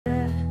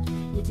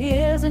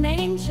'Tis an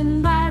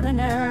ancient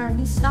mariner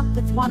who stopped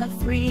with one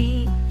of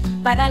three,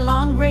 by thy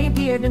long grey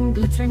beard and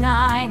glittering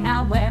eye.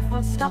 Now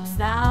wherefore stopp'st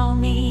thou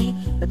me?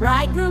 The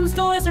bridegroom's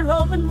doors are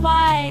open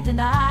wide,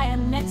 and I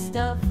am next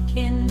of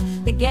kin.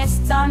 The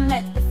guests are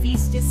met, the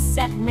feast is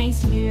set,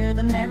 mayst hear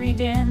the merry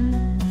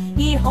din.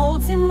 He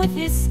holds him with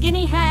his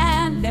skinny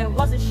hand, there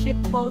was a ship,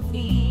 quoth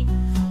he.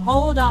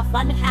 Hold off,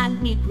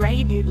 unhand me,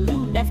 grey-beard,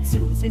 loon left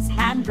Zeus, his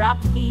hand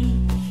dropped he.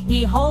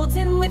 He holds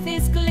him with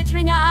his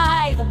glittering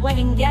eye, the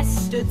wedding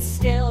guest stood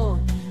still,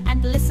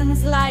 and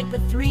listens like a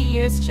 3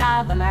 years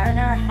child, the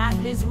mariner hath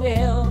his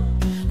will.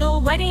 The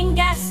wedding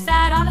guest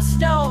sat on a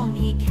stone,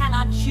 he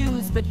cannot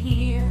choose but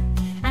hear,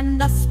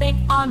 and thus spake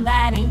on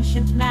that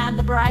ancient man,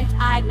 the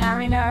bright-eyed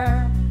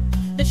mariner.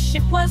 The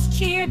ship was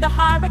cheered, the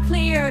harbor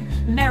cleared,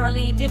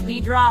 merrily did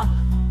we drop,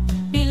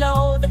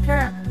 below the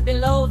kirk,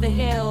 below the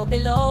hill,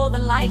 below the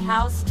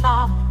lighthouse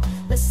top.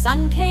 The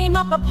sun came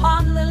up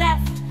upon the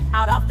left,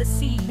 out of the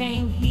sea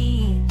came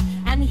he,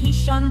 and he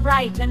shone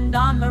bright, and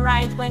on the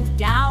right went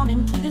down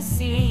into the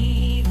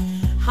sea.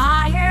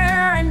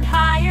 Higher and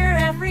higher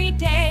every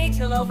day,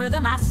 till over the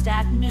mast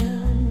at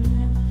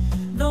noon.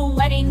 The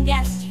wedding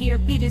guest here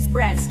beat his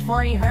breast,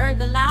 for he heard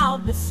the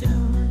loud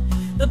bassoon.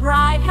 The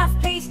bride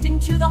hath paced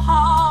into the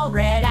hall,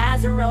 red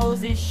as a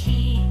rose is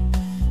she.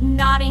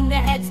 Nodding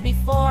their heads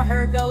before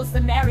her goes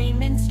the merry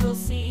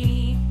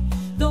minstrelsy.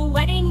 The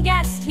wedding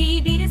guest he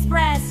beat his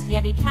breast,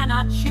 yet he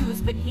cannot choose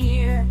but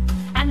hear,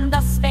 and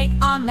thus spake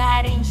on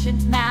that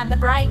ancient man, the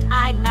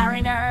bright-eyed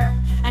mariner.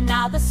 And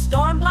now the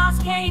storm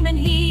blast came, and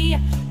he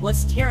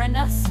was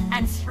tyrannous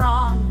and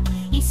strong.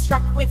 He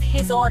struck with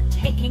his oar,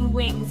 taking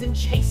wings, and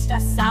chased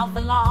us south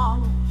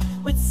along.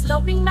 With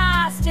sloping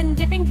mast and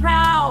dipping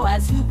prow,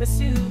 as who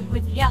pursued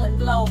with yell and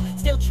blow,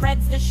 still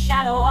treads the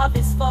shadow of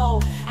his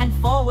foe, and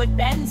forward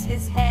bends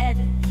his head.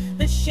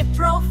 The ship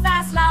drove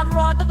fast, loud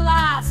roared the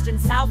blast, and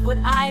southward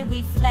aye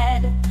we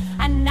fled.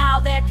 And now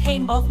there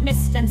came both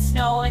mist and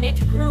snow, and it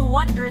grew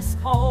wondrous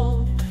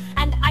cold.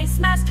 And ice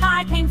mast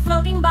high came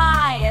floating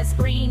by, as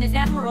green as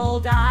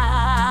emerald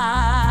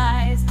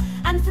eyes.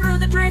 And through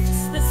the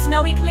drifts the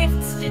snowy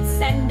cliffs did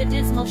send a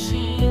dismal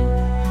sheen.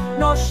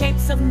 Nor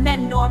shapes of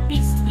men nor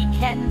beasts we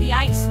ken, the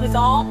ice was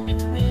all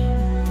between.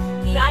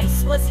 The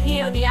ice was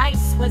here, the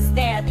ice was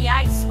there, the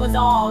ice was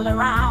all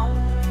around.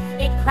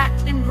 It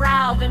cracked and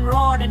growled and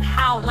roared and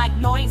howled like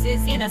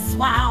noises in a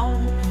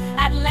swound.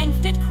 At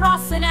length it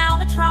crossed an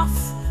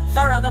albatross,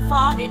 thorough the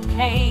fog it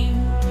came.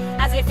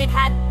 As if it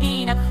had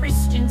been a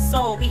Christian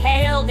soul, we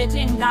hailed it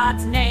in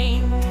God's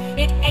name.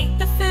 It ate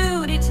the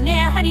food it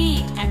ne'er had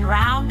eat, and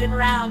round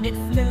it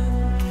flew.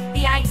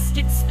 The ice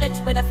did split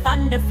with a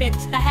thunder fit,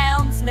 the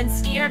helmsman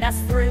steered us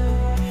through.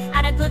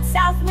 And a good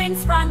south wind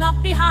sprung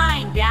up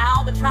behind, the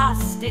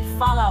albatross did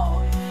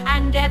follow.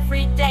 And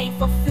every day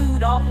for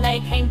food or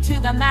play came to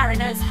the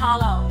mariner's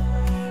hollow.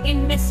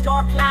 In mist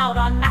or cloud,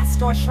 on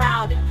mast or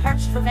shroud, it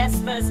perched for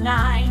vespers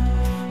 9.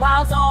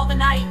 Whiles all the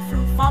night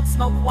through fog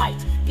smoke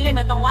white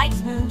glimmered the white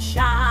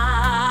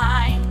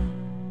moonshine.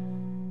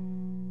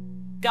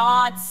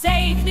 God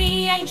save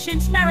the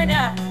ancient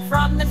mariner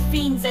from the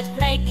fiends that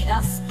plagued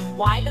us.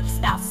 Why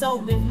look'st thou so?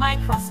 With my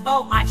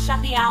crossbow I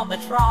shot the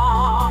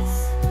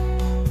albatross.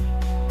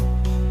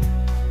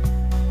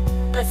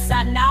 The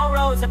sun now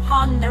rose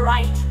upon the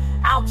right,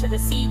 out to the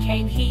sea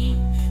came he,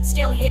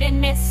 still hid in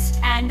mist,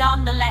 and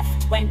on the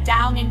left went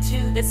down into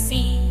the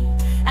sea.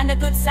 And the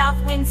good south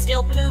wind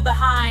still blew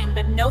behind,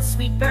 but no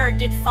sweet bird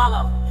did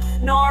follow,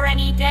 nor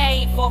any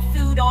day for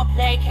food or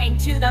play came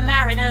to the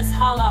mariner's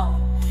hollow.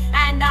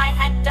 And I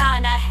had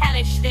done a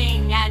hellish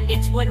thing, and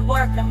it would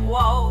work 'em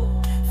woe.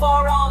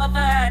 For all a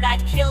bird,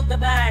 I'd killed the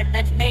bird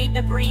that made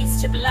the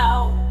breeze to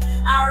blow.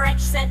 Our wretch,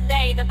 said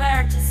they, the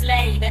bird to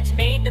slay that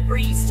made the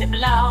breeze to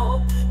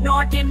blow.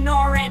 Nor dim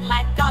nor red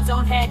like God's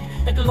own head,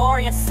 the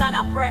glorious sun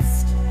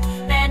uprest.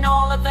 Then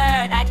all a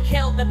bird, I'd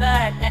killed the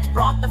bird that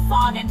brought the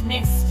fog and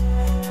mist.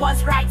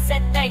 'Twas right,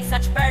 said they,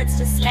 such birds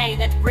to slay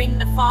that bring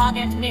the fog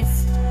and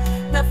mist.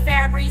 The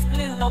fair breeze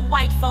blew, the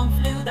white foam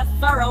flew, the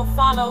furrow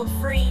followed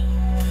free.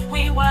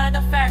 We were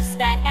the first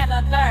that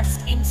ever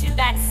burst into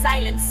that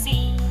silent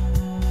sea.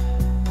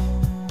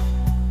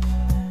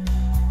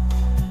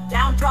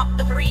 Down dropped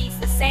the breeze,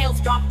 the sails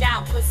dropped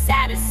down, 'twas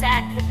sad as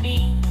sad could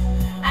be.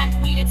 And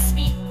we did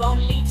speak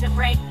only to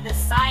break the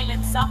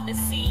silence of the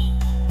sea.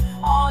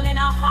 All in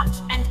a hot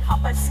and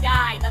copper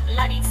sky, the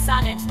bloody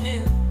sun at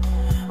noon.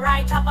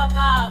 Right up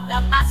above,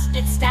 the mast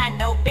did stand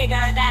no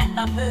bigger than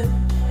the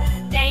moon.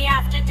 Day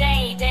after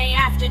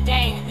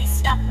day, we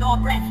stopped nor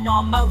breath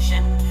nor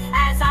motion,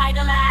 as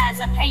idle as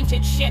a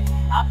painted ship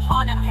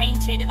upon a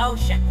painted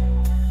ocean.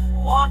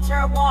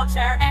 Water,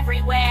 water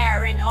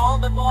everywhere, and all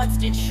the boards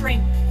did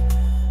shrink.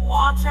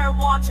 Water,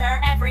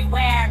 water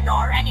everywhere,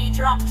 nor any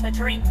drop to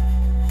drink.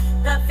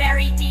 The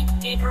very deep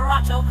did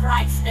rot, O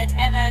Christ, that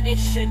ever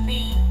this should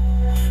be.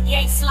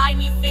 Yea,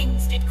 slimy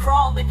things did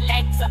crawl with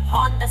legs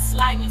upon the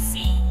slimy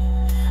sea.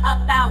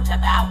 About,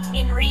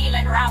 in reel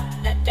and rout,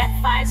 the death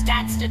fires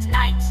danced at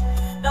night.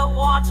 The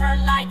water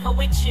like a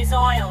witch's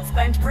oils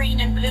burnt green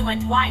and blue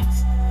and white.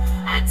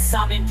 and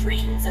some in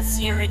dreams a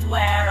seared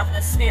ware of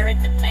the spirit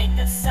that played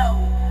the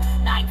soul.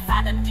 9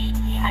 fathom deep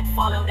he had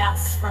followed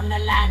us from the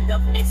land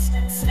of mist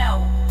and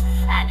snow,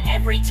 and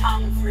every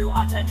tongue through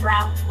utter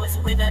drought was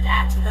withered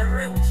at the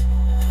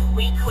root.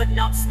 We could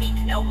not speak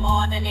no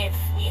more than if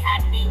we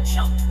had been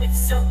choked with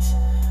soot.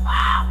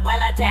 Ah, well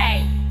a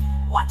day!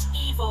 What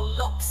evil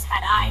looks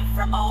had I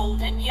from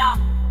old and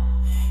young!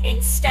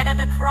 Instead of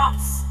the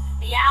cross,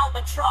 the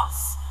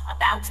albatross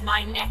about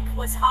my neck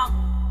was hung.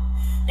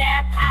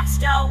 There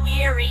passed a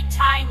weary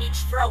time, each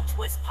throat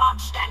was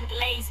parched and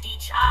glazed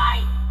each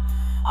eye.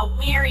 A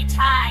weary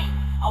time,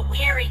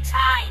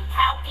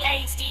 how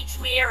glazed each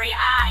weary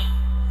eye.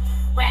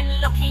 When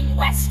looking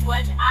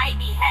westward I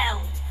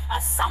beheld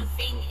a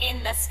something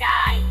in the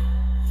sky.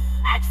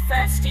 At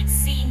first it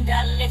seemed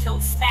a little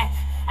speck,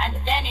 and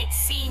then it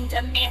seemed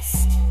a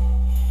mist.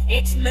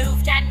 It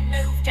moved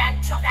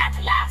and took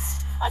at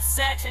last a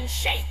certain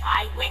shape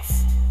I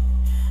wist.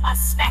 A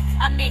speck,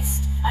 a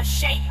mist, a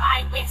shape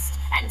I wist,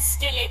 and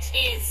still it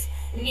is.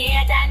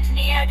 Neared and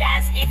neared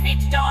as if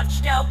it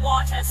dodged a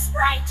water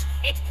sprite.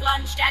 It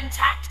plunged and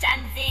tacked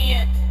and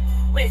veered.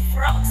 With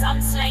throats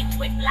unslaked,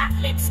 with black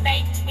lips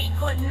baked, we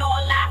could nor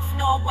laugh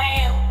nor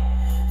wail.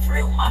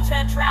 Through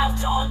utter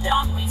drought all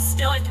dawn we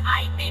stood.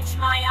 I bit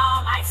my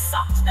arm, I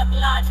sucked the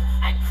blood,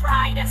 and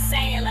cried, "A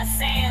sail, a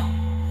sail!"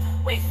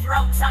 With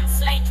throats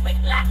unslaked,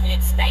 with black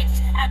lips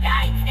baked,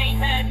 again they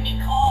heard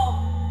me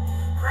call.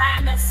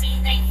 Gramercy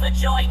they for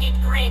joy did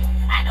grin,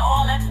 and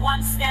all at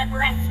once their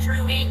breath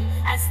drew in,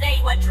 as they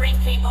were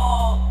drinking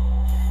all.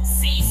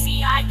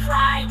 "See, I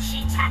cried,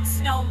 she tacks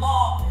no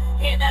more,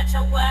 hither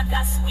to work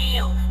us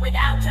wheel.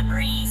 Without a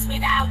breeze,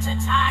 without a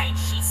tide,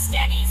 she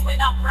steadies with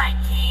upright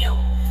keel."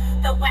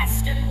 The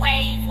western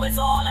wave was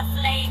all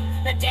aflame,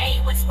 the day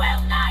was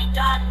well nigh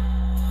done.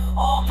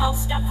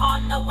 Almost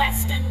upon the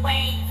western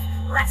wave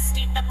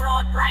rested the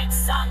broad bright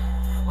sun,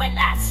 when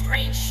that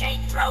strange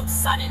shape drove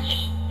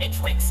suddenly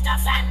betwixt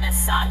us and the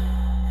sun.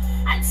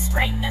 And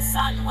straight the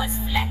sun was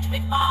flecked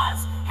with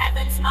bars,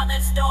 heaven's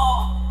mother's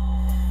door.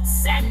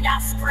 Send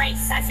us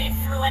grace, as if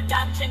through a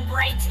dungeon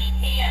grate he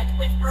peered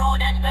with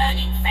broad and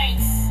burning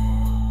face.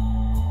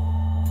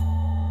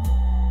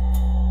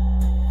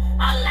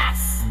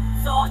 Alas,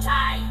 thought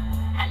I,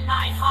 and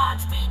my heart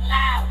beat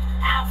loud,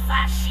 how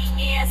fast she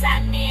nears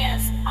and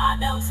nears. Are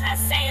those her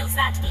sails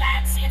that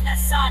glance in the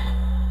sun,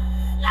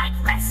 like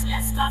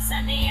restless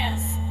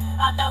gossameres?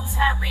 Are those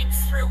her ribs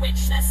through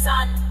which the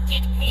sun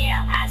did peer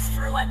as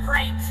through a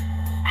grate?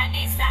 And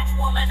is that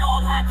woman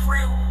all her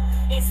crew?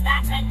 Is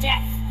that a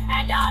death?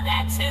 And are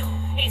there two?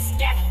 Is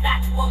death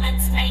that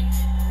woman's mate?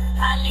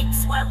 Her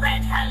lips were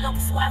red, her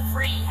looks were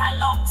free, her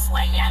locks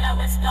were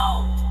yellow as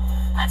gold.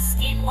 Her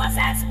skin was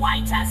as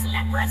white as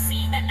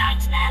leprosy, the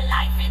nightmare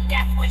life in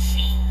death was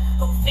she,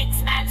 who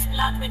fits man's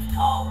blood with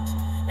cold.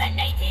 The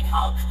naked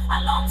hulk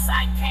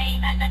alongside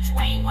came, and the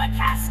twain were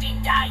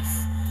casting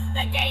dice.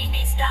 The game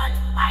is done,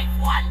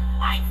 I've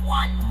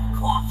won,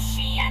 quoth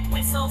she, and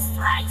whistles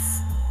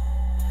thrice.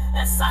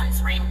 The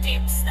sun's rim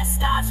dips, the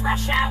stars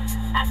rush out,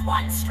 at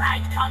one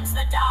stride comes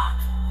the dark.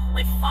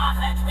 With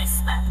far-heard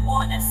whisper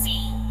o'er the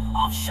sea,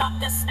 off shot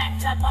the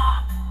spectre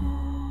bark.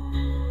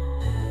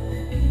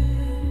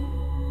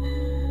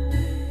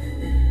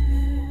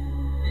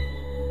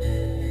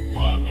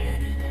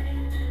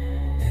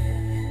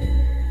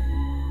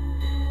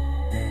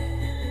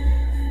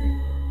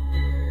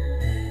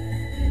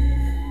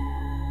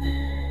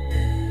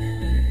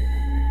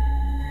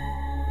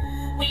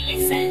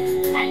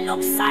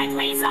 Look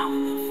sideways up,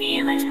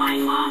 feel at my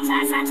heart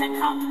as at a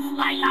cup,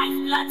 my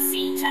lifeblood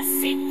seemed to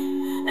sip.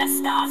 The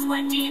stars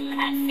were dim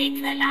and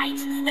thick the night,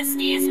 the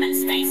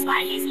steersman's face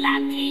by his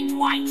lamp gleamed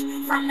white.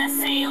 From the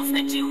sails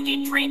the dew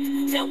did drip,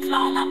 till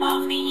clomb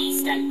above the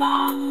eastern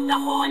bar. The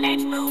hornet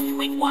moved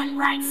with one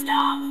bright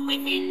star,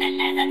 within the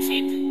nether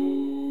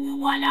tip.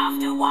 One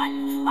after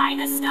one, by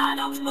the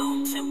stardocked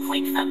moon, too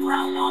quick for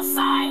groan or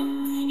sigh.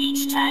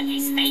 Each turned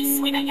his face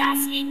with a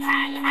ghastly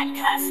pang, and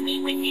cursed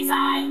me with his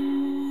eye.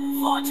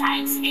 4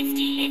 times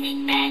 50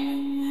 living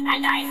men,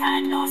 and I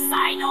heard nor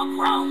sigh nor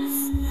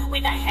groans.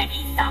 With a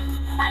heavy thump,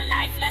 a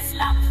lifeless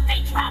lump,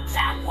 they dropped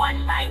down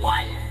one by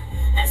one.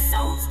 The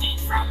souls did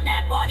from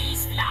their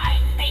bodies fly,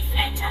 they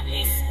fled to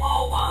bliss,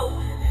 woe,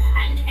 woe.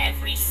 And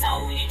every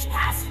soul it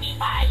passed me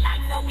by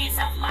like the whiz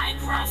of my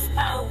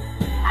crossbow.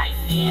 I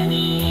fear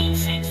thee,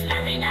 ancient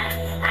mariner,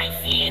 I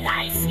fear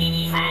thy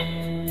skinny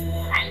hand,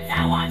 and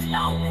thou art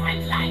long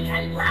and lank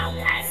and brown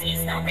as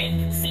is the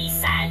red sea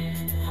sand.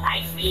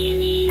 I fear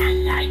thee,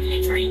 and thy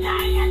glittering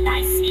eye, and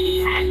thy skinny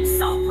hand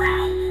so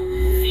brown.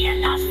 Fear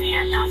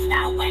not,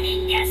 thou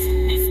wedding guest,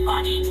 this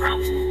body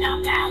dropped,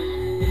 now down.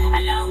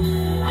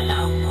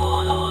 Alone,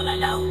 all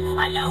alone,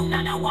 alone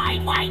on a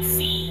wide, wide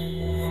sea.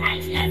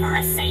 And never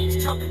a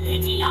saint took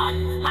pity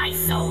on my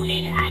soul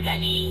in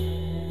agony.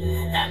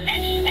 The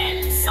many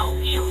men so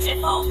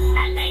beautiful,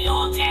 and they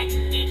all dead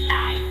did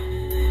lie.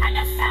 And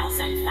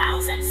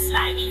 1,000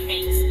 slimy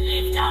things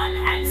lived on,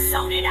 and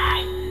so did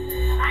I.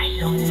 I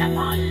looked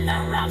upon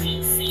the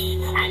rotting sea,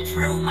 and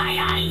drew my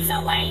eyes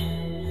away.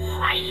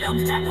 I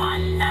looked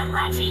upon the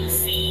rotting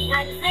sea,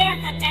 and there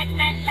the dead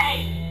men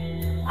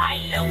lay. I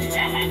looked to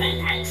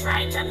heaven and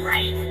tried to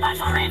pray, but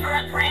forever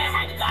a prayer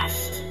had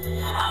gushed.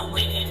 A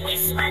wicked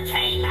whisper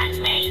came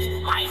and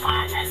made my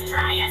heart as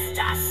dry as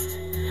dust.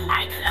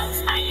 I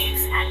closed my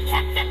lids and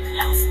kept them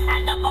close,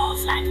 and the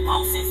balls like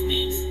pulses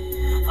beat.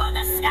 For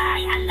the sky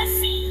and the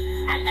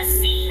sea, and the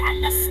sea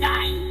and the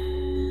sky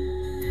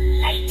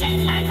lay dead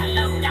like a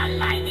load on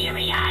my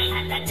weary eye,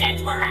 and the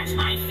dead were at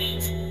my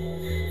feet.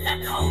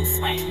 The cold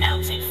sweat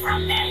melted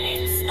from their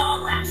limbs,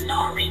 nor rat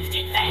nor reek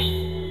did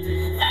they.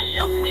 The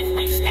look with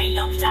which they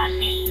looked on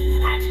me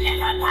had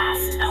never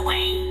passed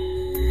away.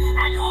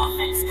 An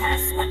orphan's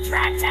curse would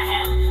drag to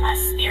hell a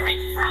spirit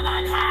from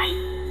on high.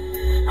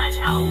 But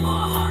oh,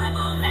 more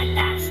horrible than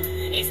that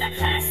is the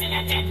curse in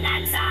a dead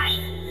man's eye.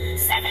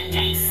 7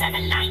 days,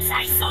 7 nights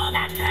I saw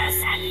that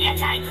curse, and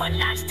yet I could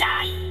not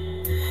die.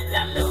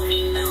 The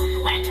moving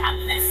moon went up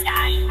the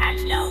sky,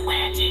 and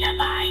nowhere did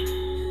abide.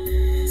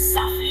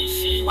 Softly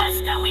she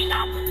was going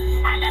up,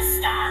 and a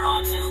star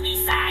or two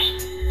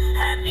beside.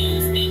 Her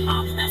beams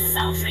bemocked the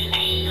sultry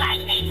main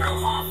like April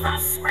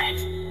hoarfrost spread.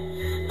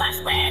 But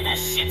where the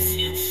ship's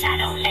huge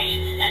shadow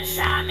lay, the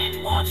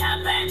charming water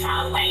burnt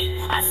our way,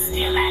 a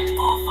still and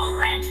awful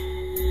red.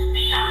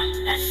 Beyond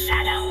the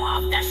shadow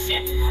of the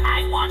ship,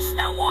 I watched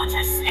the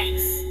water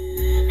snakes.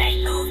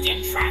 They moved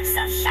in tracks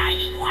of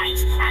shining white,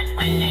 and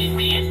when they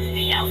reared,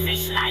 the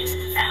elfish light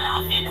fell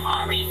off in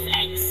hoary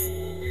flakes.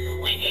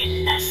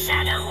 Within the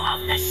shadow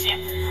of the ship,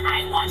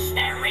 I watched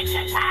their rich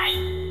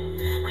attire.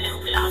 Blue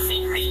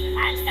glossy green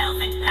and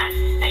velvet black,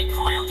 they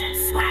coiled and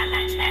swam,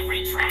 and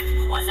every track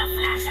was a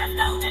flash of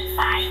golden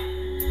fire.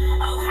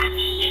 Oh,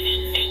 happy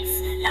living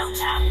things, no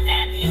tongue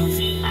their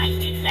beauty might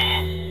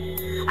declare.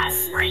 A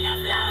spring of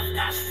love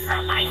gushed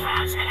from my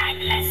heart, and I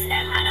blessed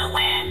them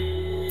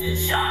unaware.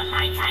 Sure,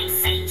 my kind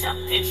saint took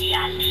pity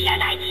on me,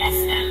 and I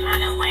blessed them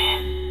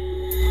unaware.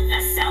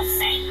 The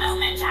self-same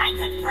moment I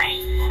could pray,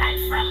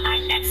 and from my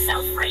neck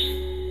so free,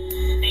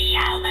 the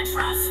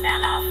albatross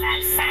fell off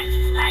and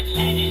sank like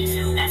lead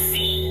into the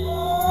sea.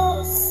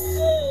 Oh,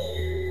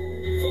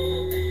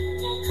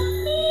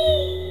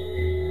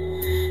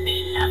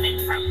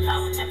 beloved from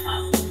pole to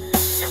pole,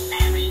 to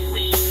Mary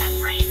Queen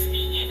and praise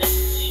be given.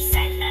 She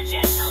sent a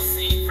gentle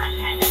sleep from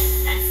heaven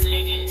and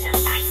slid into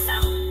my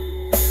soul.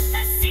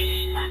 The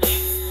silly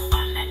buckets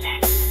on the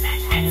deck that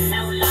had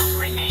so long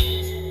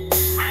remained,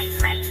 I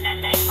dreamt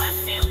that they were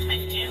filled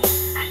with dew,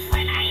 and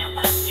when I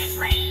awoke it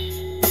rained.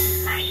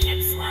 My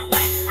lips were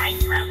wet, my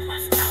throat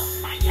was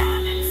cold, my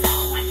garments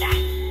all were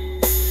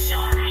damp. Sure,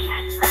 I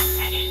had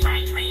drunk in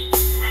my dreams,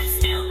 and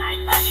still my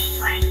body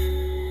drank.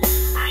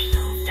 I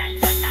moved and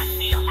could not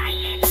feel my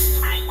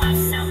lips, I was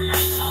so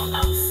light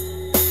almost.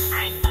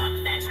 I thought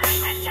that I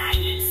had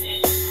died in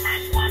sin,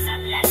 and was a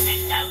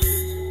blessed ghost.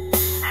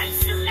 And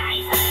soon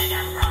I heard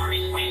a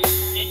roaring wind,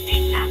 it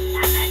did not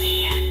come at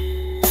the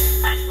end,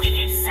 but with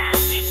its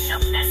sound it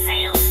shook the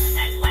sails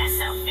that were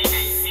so thin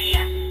and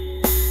sere.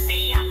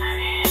 The upper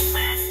air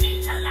burst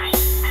into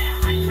life,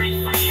 and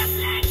 100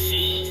 fire-flags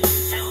sheet.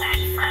 To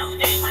and fro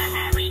they were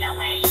hurried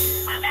away,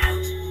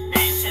 about,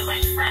 then to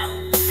and fro,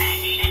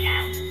 and in and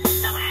out,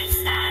 so as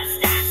stars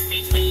danced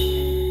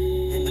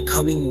between. And the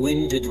coming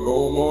wind did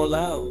roar more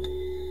loud,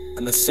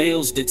 and the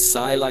sails did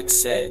sigh like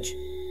sedge,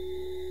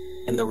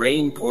 and the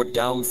rain poured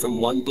down from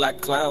one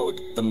black cloud,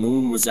 the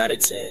moon was at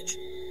its edge.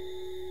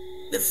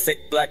 The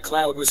thick black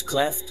cloud was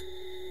cleft,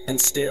 and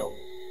still,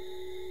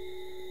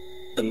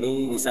 the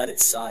moon was at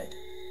its side.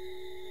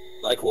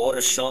 Like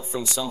water shot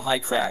from some high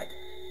crag,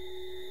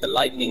 the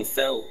lightning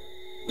fell,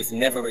 with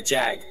never a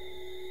jag,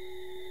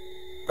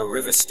 a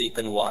river steep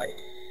and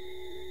wide.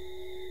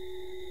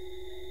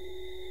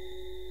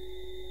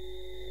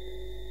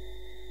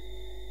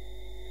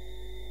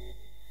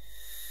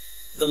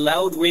 The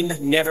loud wind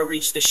never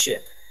reached the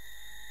ship,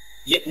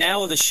 yet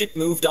now the ship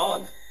moved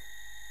on.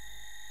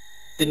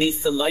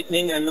 Beneath the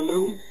lightning and the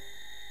moon,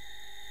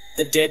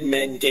 the dead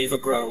men gave a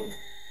groan.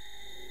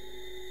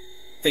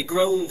 They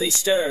groaned, they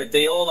stirred,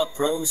 they all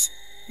uprose,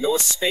 nor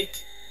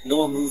spake,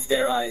 nor moved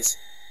their eyes.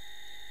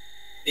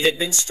 It had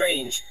been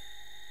strange,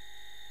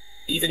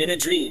 even in a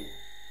dream,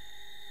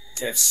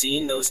 to have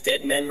seen those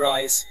dead men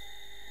rise.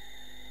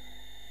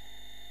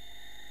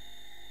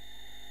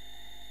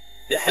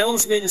 The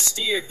helmsman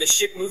steered, the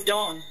ship moved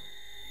on,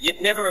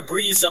 yet never a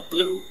breeze up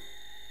blew.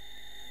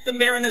 The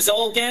mariners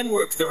all gan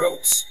work the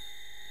ropes,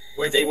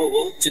 where they were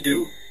wont to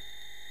do.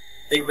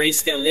 They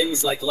raised their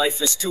limbs like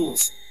lifeless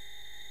tools.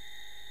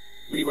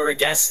 We were a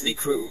ghastly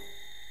crew.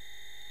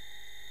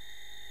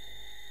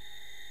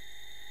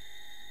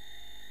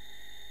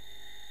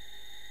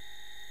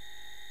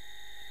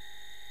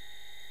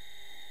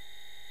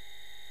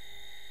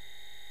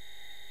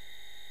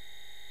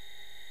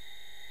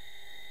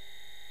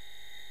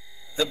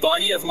 The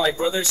body of my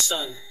brother's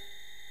son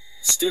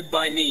stood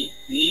by me,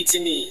 knee to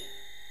knee.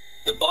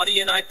 The body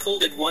and I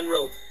pulled at one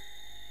rope,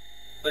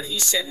 but he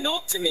said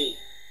naught to me.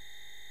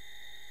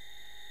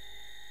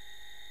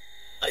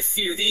 I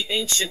fear thee,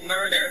 ancient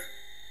mariner.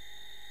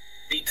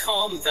 Be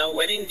calm, thou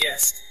wedding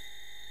guest.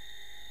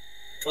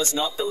 'Twas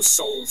not those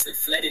souls that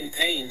fled in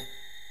pain,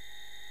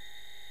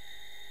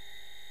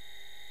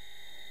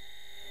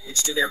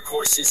 which to their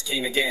courses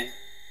came again,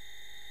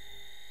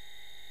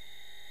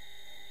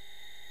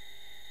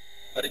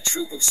 but a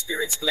troop of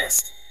spirits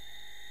blessed.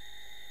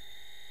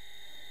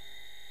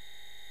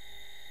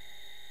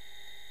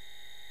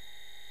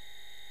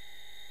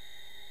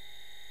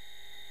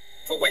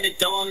 For when it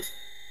dawned,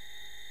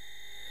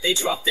 they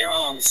dropped their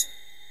arms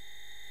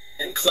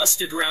and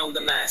clustered round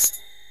the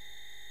mast.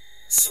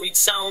 Sweet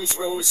sounds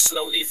rose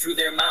slowly through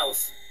their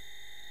mouth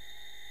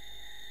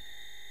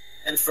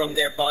and from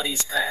their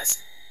bodies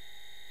passed.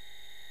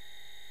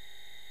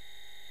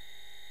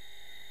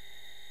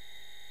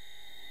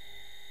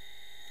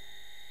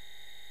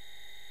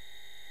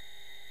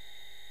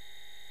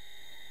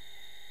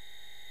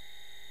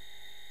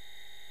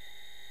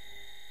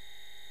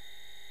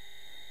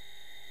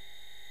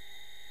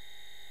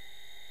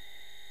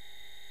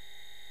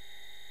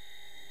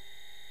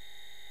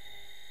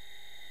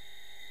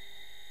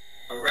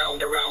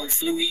 Around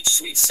flew each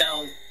sweet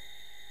sound,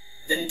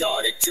 then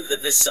darted to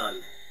the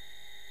sun.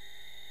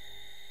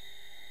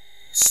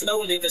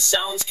 Slowly the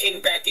sounds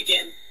came back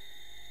again,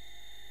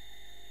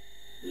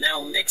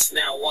 now mixed,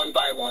 now one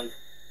by one.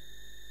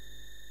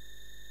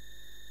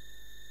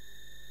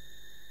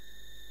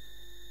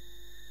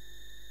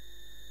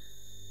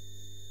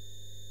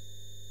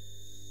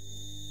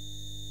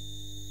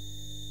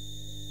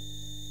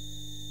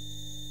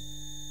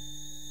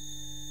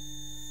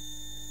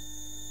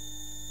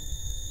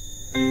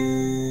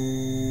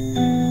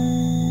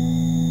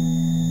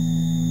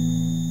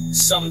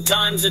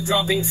 Sometimes a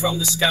dropping from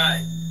the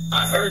sky,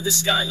 I heard the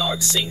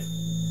skylark sing.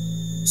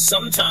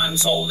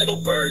 Sometimes all little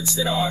birds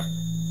that are,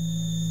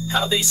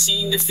 how they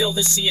seem to fill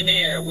the sea and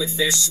air with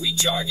their sweet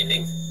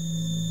jargoning.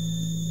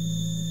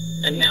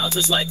 And now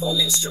 'twas like all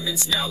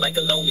instruments, now like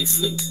a lonely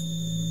flute.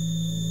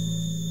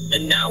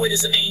 And now it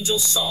is an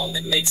angel's song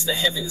that makes the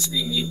heavens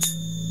be mute.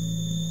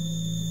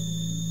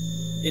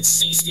 It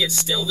ceased, yet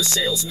still the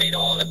sails made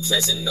on a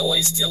pleasant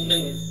noise till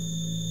noon,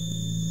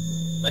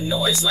 a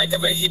noise like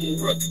of a hidden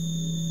brook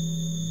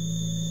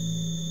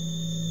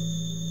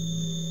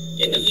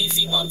in the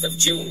leafy month of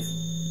June,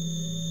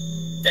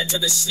 that to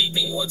the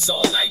sleeping woods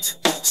all night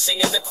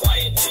singeth a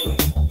quiet tune.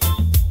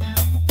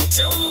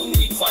 Till noon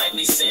we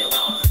quietly sailed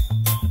on,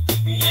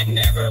 yet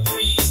never a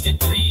breeze did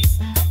breathe.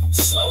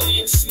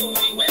 Slowly and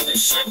smoothly when the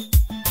ship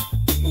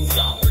moved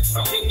onward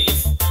from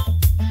beneath,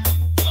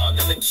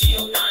 under the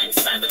keel 9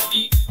 fathom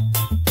deep,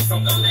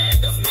 from the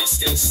land of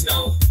mist and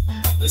snow,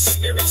 the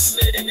spirit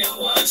slid, and it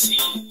was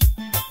he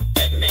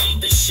that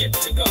made the ship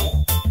to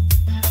go.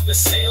 The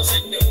sails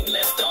at noon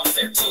left off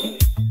their tune,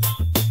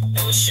 and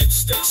the ship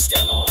stood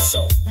still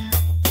also.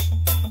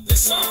 The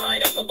sun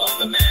right up above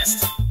the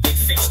mast, it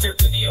fixed her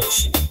to the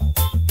ocean,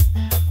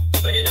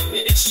 but in a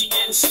minute she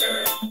again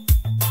stirred,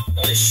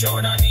 with a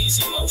short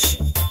uneasy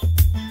motion,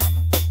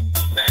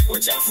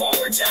 backwards and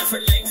forwards half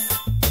her length,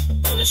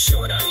 with a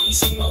short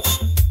uneasy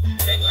motion.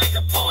 Then like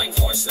a pawing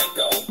horse let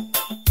go,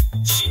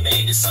 she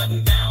made a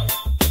sudden bound.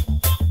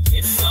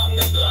 It flung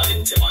the blood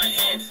into my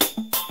head,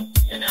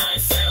 and I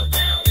fell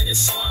down in a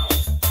swound.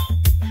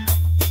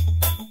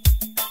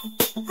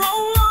 How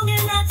long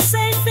in that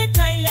safe pit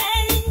I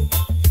lay,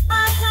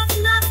 I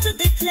have not to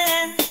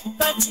declare,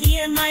 but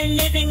here my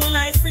living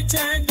life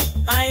returned.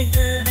 I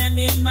heard, and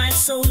in my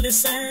soul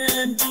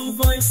discerned 2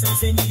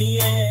 voices in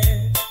the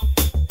air.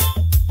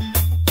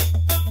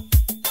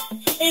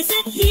 Is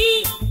it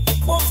he?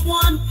 Quoth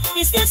one,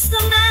 is this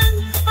the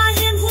man by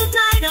him who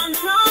died on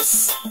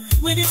cross?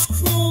 With his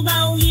cruel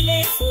bow he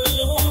lay full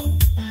low,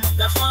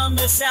 the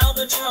harmless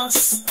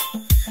albatross.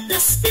 The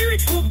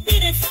spirit who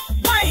biddeth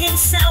by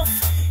himself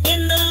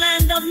in the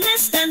land of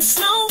mist and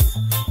snow.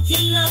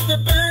 He loved the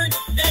bird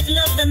that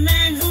loved the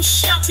man who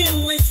shot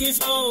him with his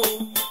bow.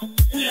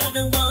 Here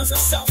there was a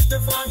softer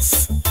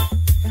voice,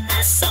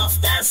 as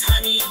soft as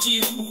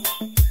honeydew.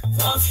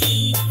 Quoth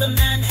he, the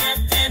man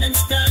had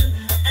penance done,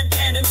 and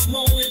penance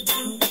more will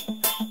do.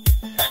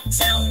 But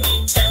tell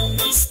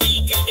me,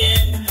 speak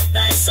again,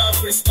 thy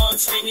soft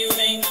response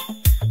renewing.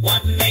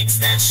 What makes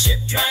that ship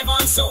drive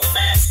on so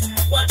fast?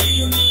 What do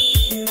you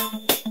mean?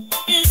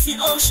 Is the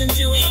ocean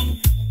doing?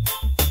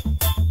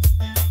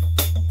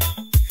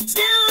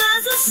 Still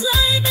as a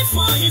slave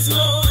before his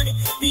lord,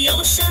 the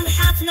ocean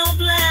hath no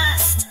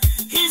blast.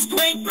 His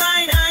great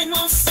bright eye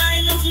most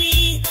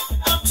silently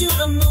up to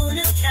the moon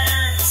is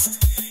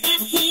cast.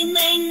 If he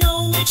may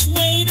know which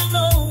way to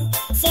go,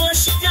 for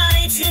she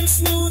guides him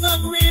smooth or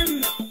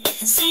grim.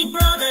 See,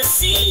 brother,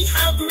 see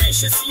how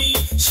graciously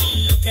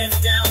she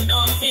looketh down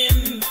on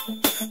him.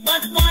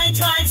 But why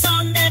drives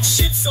on that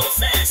ship so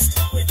fast,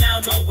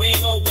 without a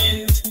wave or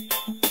wind?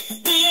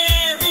 The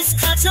air is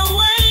cut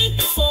away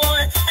before,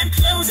 and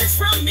closes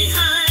from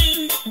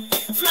behind.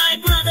 Fly,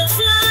 brother,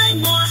 fly,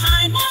 more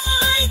high,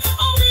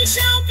 or we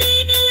shall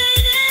be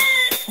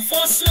belated.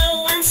 For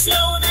slow and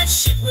slow that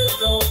ship will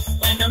go,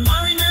 when the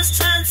mariner's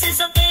trance is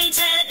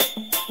abated.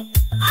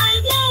 I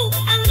know,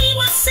 and we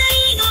were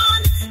sailing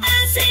on,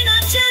 as in a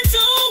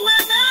gentle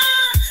weather.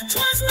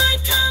 'Twas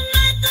night come,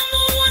 night, the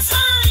moon was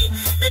high,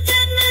 the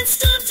dead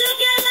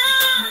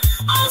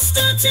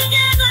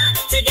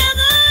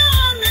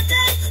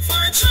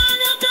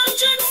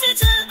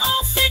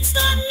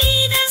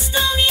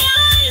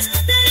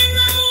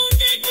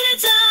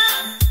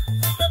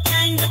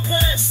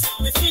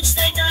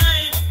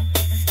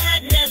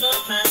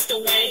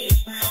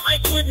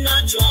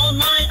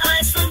my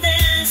eyes